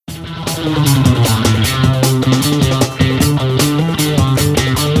Quiet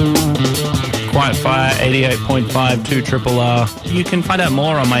Fire 88.5 2 Triple R. You can find out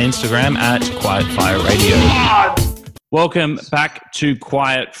more on my Instagram at Quiet Fire Radio. Welcome back to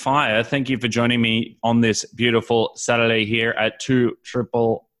Quiet Fire. Thank you for joining me on this beautiful Saturday here at 2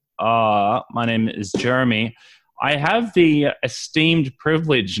 Triple R. My name is Jeremy. I have the esteemed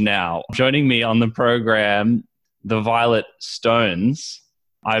privilege now joining me on the program, the Violet Stones.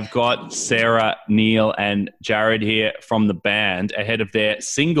 I've got Sarah, Neil, and Jared here from the band ahead of their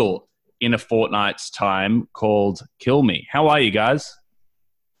single in a fortnight's time called Kill Me. How are you guys?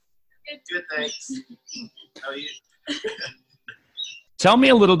 Good, thanks. How are you? Tell me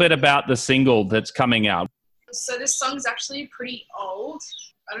a little bit about the single that's coming out. So this song's actually pretty old.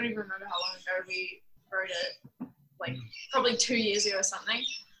 I don't even remember how long ago we wrote it, like probably 2 years ago or something.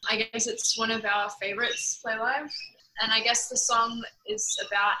 I guess it's one of our favorites, Play Live. And I guess the song is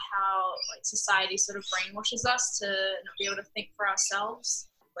about how like society sort of brainwashes us to not be able to think for ourselves.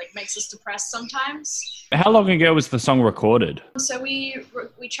 Like makes us depressed sometimes. How long ago was the song recorded? So we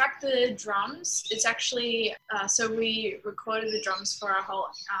tracked the drums. It's actually, so we recorded the drums for our whole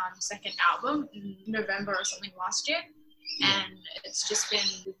second album in November or something last year. And it's just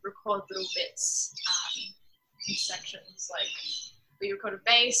been record little bits in sections. Like we recorded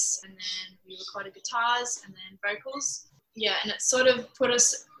bass and then we recorded guitars and then vocals. Yeah, and it sort of put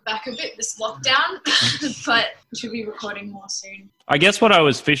us back a bit this lockdown, but we should be recording more soon. I guess what I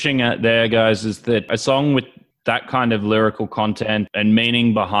was fishing at there, guys, is that a song with that kind of lyrical content and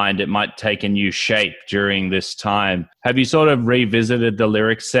meaning behind it might take a new shape during this time. Have you sort of revisited the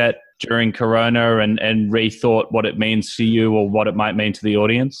lyric set during Corona and rethought what it means to you or what it might mean to the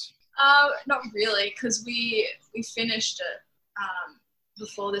audience? Not really, because we finished it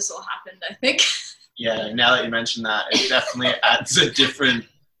before this all happened, I think. Yeah, now that you mention that, it definitely adds a different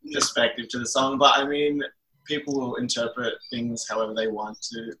perspective to the song. But I mean, people will interpret things however they want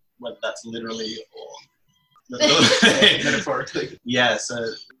to, whether that's literally or metaphorically. Yeah, so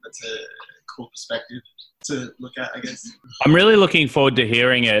that's a cool perspective to look at, I guess. I'm really looking forward to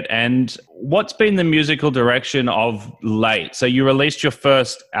hearing it. And what's been the musical direction of late? So you released your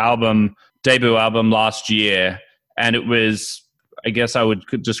first album, debut album last year, and it was, I guess I would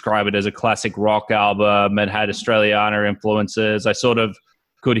describe it as a classic rock album. It had Australiana influences. I sort of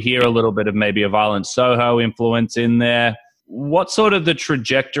could hear a little bit of maybe a Violent Soho influence in there. What's sort of the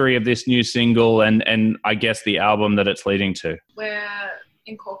trajectory of this new single and I guess the album that it's leading to? We're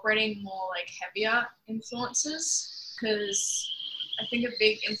incorporating more like heavier influences because I think a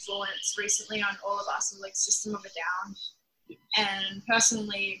big influence recently on all of us is like System of a Down and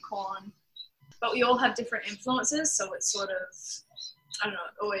personally Korn. But we all have different influences, so it's sort of, I don't know,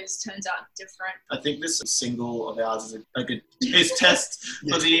 it always turns out different. I think this single of ours is a good taste test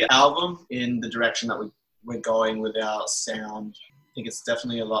for the album in the direction that we're going with our sound. I think it's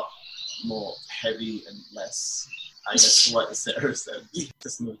definitely a lot more heavy and less, I guess, what Sarah said,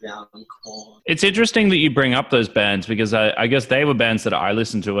 just move down and Korn. It's interesting that you bring up those bands because I guess they were bands that I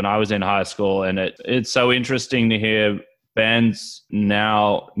listened to when I was in high school, and it's so interesting to hear bands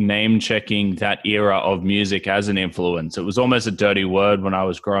now name-checking that era of music as an influence. It was almost a dirty word when I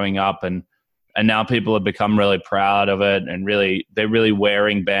was growing up, and now people have become really proud of it, and they're really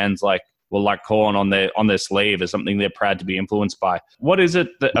wearing bands like Korn on their sleeve as something they're proud to be influenced by. What is it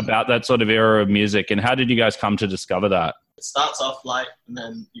about that sort of era of music, and how did you guys come to discover that? It starts off light, and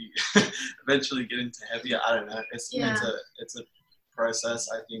then you eventually get into heavier. I don't know. It's a process.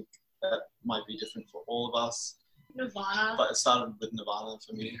 I think that might be different for all of us. Nirvana. But it started with Nirvana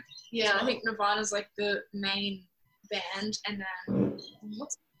for me. Yeah, I think Nirvana's like the main band, and then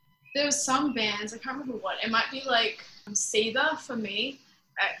there's some bands, I can't remember what. It might be like Seether for me.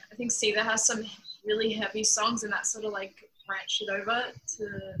 I think Seether has some really heavy songs, and that sort of like branched it over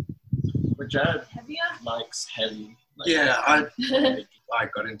to But Jared heavier. likes heavy. Yeah, I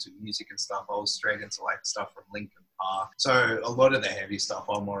got into music and stuff. I was straight into like stuff from Linkin Park. So a lot of the heavy stuff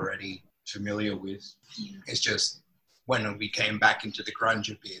I'm already familiar with. Yeah. It's just when we came back into the grunge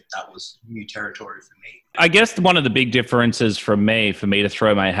a bit, that was new territory for me. I guess one of the big differences for me to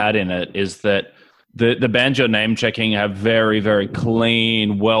throw my hat in it is that the bands you're name checking have very, very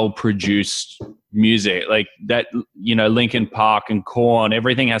clean, well-produced music. Like that, you know, Linkin Park and Korn,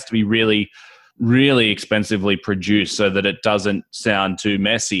 everything has to be really, really expensively produced so that it doesn't sound too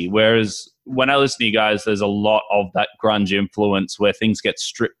messy. Whereas when I listen to you guys, there's a lot of that grunge influence where things get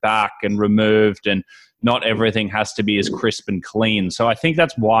stripped back and removed and not everything has to be as crisp and clean. So I think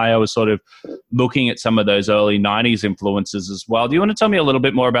that's why I was sort of looking at some of those early 90s influences as well. Do you want to tell me a little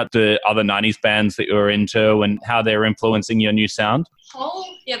bit more about the other 90s bands that you were into and how they're influencing your new sound? Oh,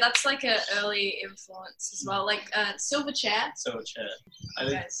 yeah, that's like an early influence as well. Like Silverchair. Silverchair. I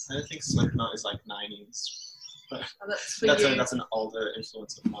don't think Slipknot is like 90s. Oh, that's for you. That's an older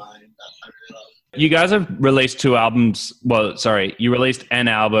influence of mine that I really love. You guys have released 2 albums. Well, sorry, you released an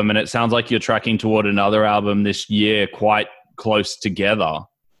album and it sounds like you're tracking toward another album this year quite close together.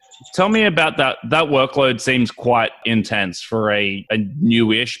 Tell me about that. That workload seems quite intense for a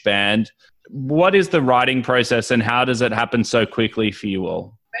newish band. What is the writing process and how does it happen so quickly for you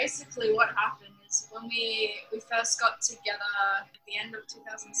all? Basically what happened is when we first got together at the end of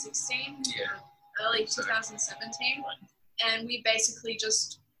 2016, early 2017, and we basically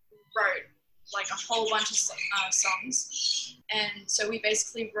just wrote like a whole bunch of songs, and so we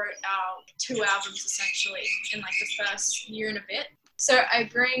basically wrote our 2 albums essentially in like the first year and a bit. So I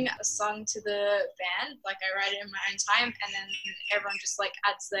bring a song to the band, like I write it in my own time, and then everyone just like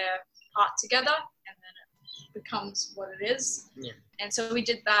adds their part together, and then it becomes what it is. Yeah. And so we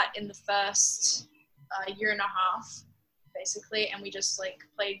did that in the first year and a half, basically, and we just like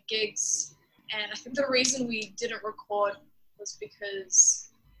played gigs. And I think the reason we didn't record was because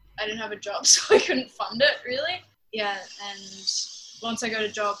I didn't have a job, so I couldn't fund it, really. Yeah, and once I got a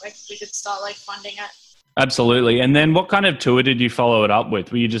job, we could start, like, funding it. Absolutely. And then what kind of tour did you follow it up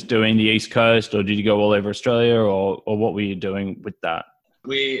with? Were you just doing the East Coast, or did you go all over Australia, or what were you doing with that?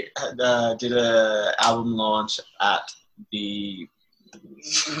 We did an album launch at the...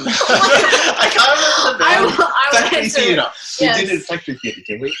 I can't remember the name. Factory Theatre. Yes. We did it at Factory Theatre,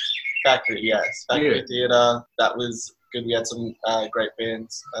 didn't we? Factory Theatre. That was good. We had some great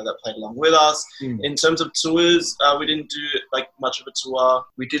bands that played along with us. In terms of tours, we didn't do like much of a tour.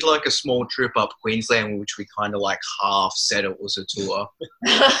 We did like a small trip up Queensland, which we kind of like half said it was a tour.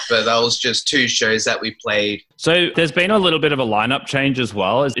 But that was just 2 shows that we played. So there's been a little bit of a lineup change as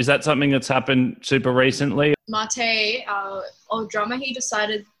well. Is that something that's happened super recently? Mate, our old drummer, he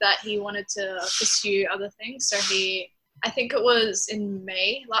decided that he wanted to pursue other things. So I think it was in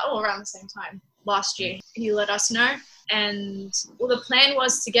May, around the same time last year, he let us know. And well, the plan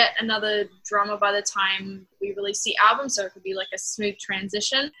was to get another drummer by the time we released the album, so it could be like a smooth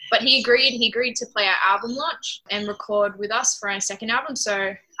transition. But he agreed to play our album launch and record with us for our second album.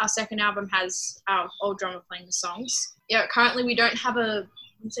 So our second album has our old drummer playing the songs. Yeah, currently we don't have a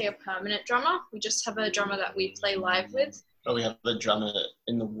permanent drummer. We just have a drummer that we play live with. But we have a drummer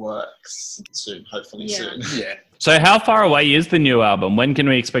in the works soon, hopefully soon. Yeah. So how far away is the new album? When can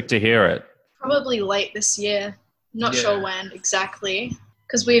we expect to hear it? Probably late this year. Not sure when exactly,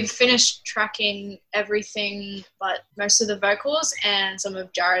 because we've finished tracking everything but most of the vocals and some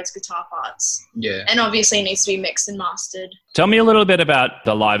of Jared's guitar parts. Yeah. And obviously it needs to be mixed and mastered. Tell me a little bit about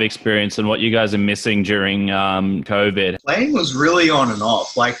the live experience and what you guys are missing during COVID. Playing was really on and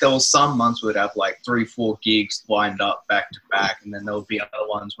off. Like there was some months we'd have like 3-4 gigs lined up back to back, and then there would be other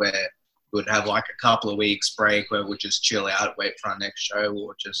ones where we'd have like a couple of weeks break where we'd just chill out, wait for our next show,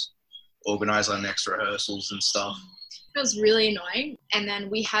 or just organize our next rehearsals and stuff. It was really annoying. And then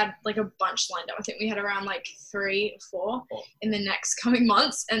we had like a bunch lined up. I think we had around like 3 or 4 in the next coming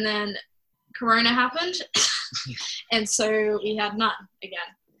months. And then Corona happened. And so we had none again.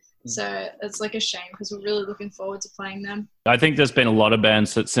 So it's like a shame because we're really looking forward to playing them. I think there's been a lot of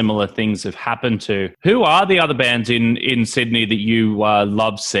bands that similar things have happened to. Who are the other bands in Sydney that you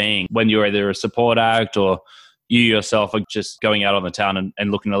love seeing when you're either a support act or you yourself are just going out on the town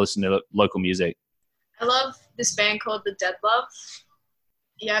and looking to listen to local music? I love this band called The Dead Love.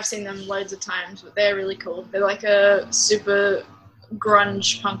 Yeah, I've seen them loads of times, but they're really cool. They're like a super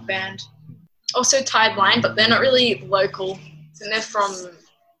grunge punk band. Also Tide Line, but they're not really local. And they're from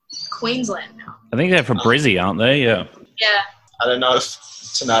Queensland now. I think they're from Brizzy, aren't they? Yeah. Yeah. I don't know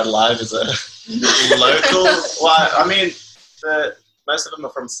if Tonight Alive is a local. Well, I mean, most of them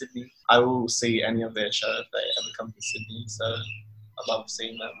are from Sydney. I will see any of their show if they ever come to Sydney, so I love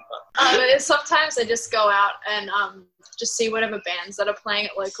seeing them. But sometimes I just go out and just see whatever bands that are playing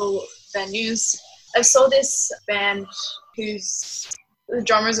at local venues. I saw this band whose the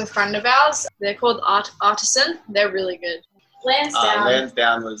drummer is a friend of ours. They're called Artisan. They're really good.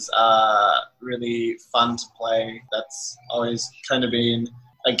 Lansdowne was really fun to play. That's always kind of been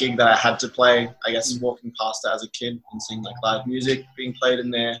a gig that I had to play. I guess walking past it as a kid and seeing like live music being played in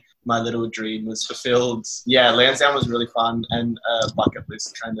there, my little dream was fulfilled. Yeah, Lansdowne was really fun and a bucket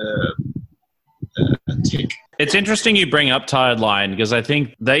list kind of tick. It's interesting you bring up Tired Line because I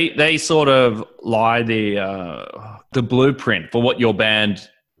think they sort of lie the blueprint for what your band,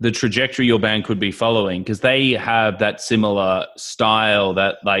 the trajectory your band could be following, because they have that similar style,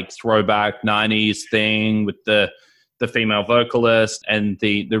 that like throwback 90s thing with the female vocalist and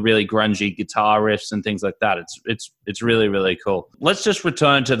the really grungy guitar riffs and things like that. It's really, really cool. Let's just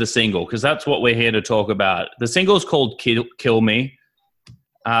return to the single because that's what we're here to talk about. The single's called Kill Me.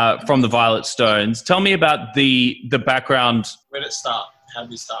 From the Violet Stones. Tell me about the background. Where did it start? How did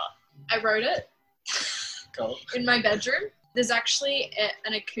you start? I wrote it Go. in my bedroom. There's actually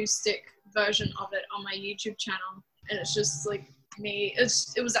an acoustic version of it on my YouTube channel, and it's just like me.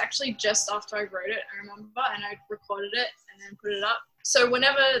 It was actually just after I wrote it, I remember, and I recorded it and then put it up. So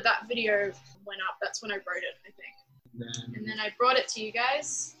whenever that video went up, that's when I wrote it, I think. And then I brought it to you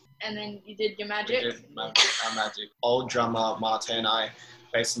guys, and then you did your magic. We did our magic. Old drummer Martin and I,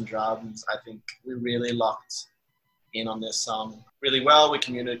 bass and drums, I think we really locked in on this song really well. We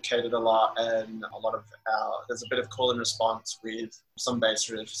communicated a lot, and there's a bit of call and response with some bass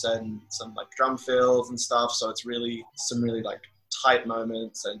riffs and some like drum fills and stuff. So it's really some really like tight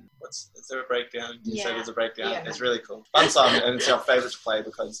moments. And is there a breakdown? You said there's a breakdown. Yeah. It's really cool. Fun song, and it's our favorite to play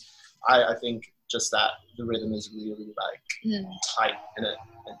because I think just that the rhythm is really like tight in it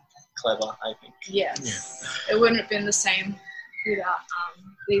and clever, I think. Yes. Yeah. It wouldn't have been the same without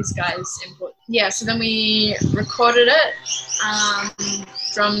these guys' input. Yeah, so then we recorded it,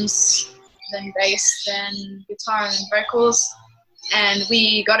 drums, then bass, then guitar, and then vocals, and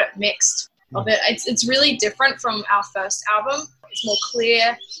we got it mixed of it. It's really different from our first album. It's more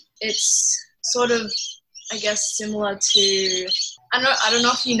clear. It's sort of, I guess, similar to, I don't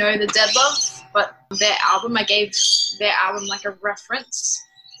know if you know the Dead Love, but their album, I gave their album like a reference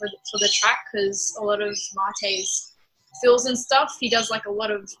for the track because a lot of Marte's fills and stuff, he does like a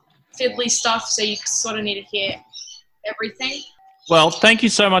lot of fiddly stuff, so you sort of need to hear everything. Well, thank you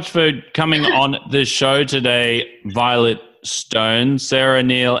so much for coming on the show today, Violet Stone, Sarah,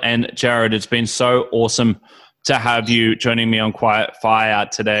 Neil, and Jared. It's been so awesome to have you joining me on Quiet Fire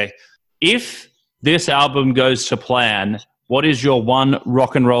today. If this album goes to plan, what is your one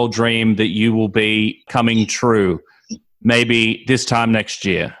rock and roll dream that you will be coming true maybe this time next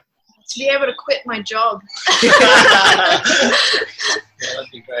year? To be able to quit my job. Yeah, that'd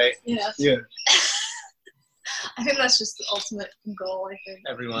be great. Yeah. I think that's just the ultimate goal, I think.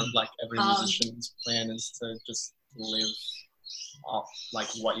 Every musician's plan is to just live off like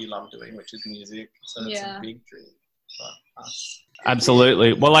what you love doing, which is music. So it's a big dream for us.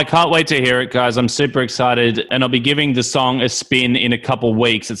 Absolutely. Well, I can't wait to hear it, guys. I'm super excited, and I'll be giving the song a spin in a couple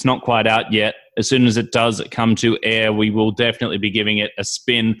weeks. It's not quite out yet. As soon as it does come to air, we will definitely be giving it a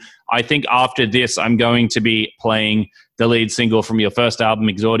spin. I think after this, I'm going to be playing the lead single from your first album,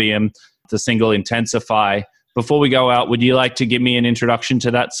 Exordium, the single Intensify. Before we go out, would you like to give me an introduction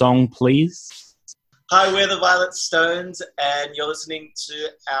to that song, please? Hi, we're the Violet Stones, and you're listening to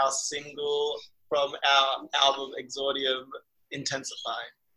our single from our album, Exordium, Intensify.